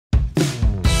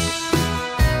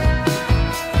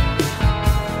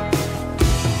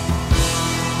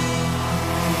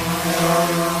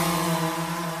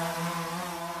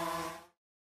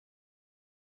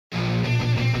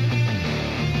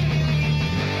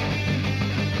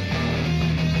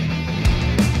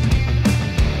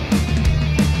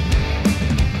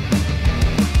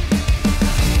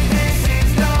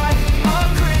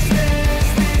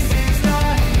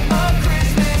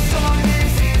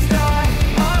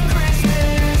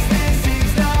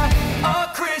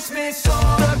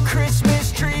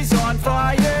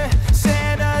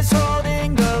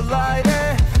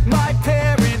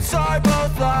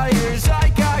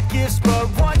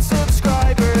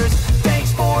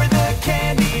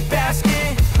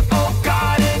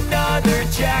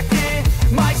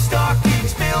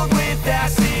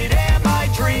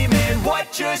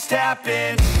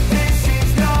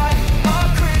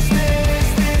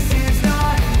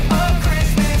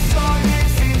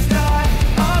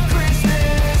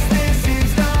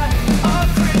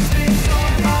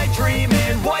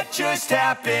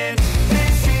happen.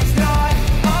 This is not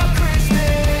a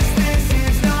Christmas. This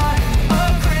is not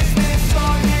a Christmas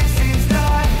song. This is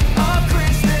not a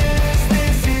Christmas.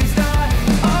 This is not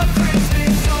a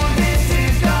Christmas song. This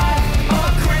is not a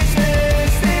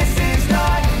Christmas. This is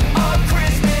not a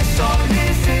Christmas song.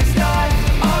 This is not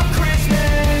a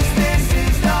Christmas. This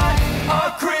is not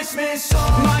a Christmas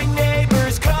song. My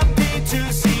neighbors compete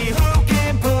to see who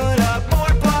can put up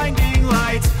more blinding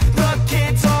lights. The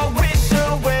kids all wish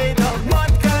away the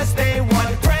month 'cause they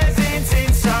want presents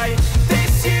in sight.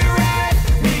 This year had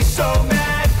me so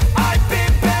mad, I've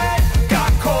been bad,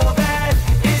 got coal that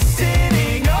is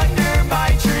sitting under my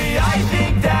tree. I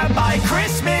think that my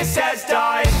Christmas has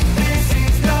died. This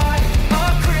is not a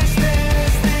Christmas.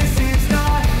 This is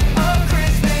not a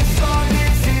Christmas song.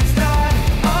 This is not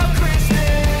a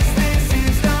Christmas. This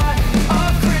is not a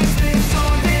Christmas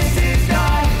song. This is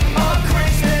not a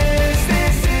Christmas.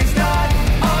 This is not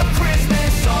a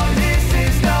Christmas song. This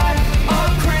is not a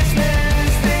Christmas.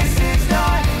 This is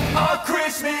not a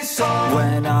Christmas song.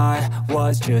 When I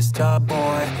was just a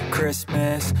boy,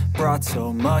 Christmas brought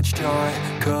so much joy.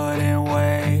 Couldn't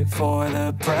wait for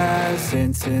the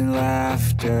presents and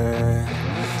laughter.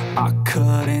 I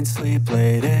couldn't sleep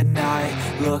late at night,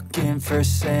 looking for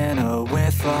Santa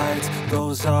with lights.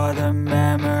 Those are the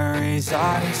memories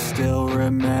I still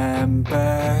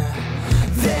remember.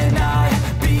 Then I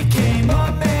became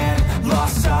a man,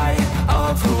 lost sight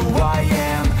of who I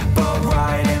am, but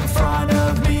right in front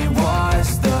of me was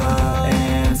the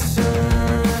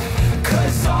answer.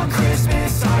 'Cause on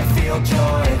Christmas I feel joy,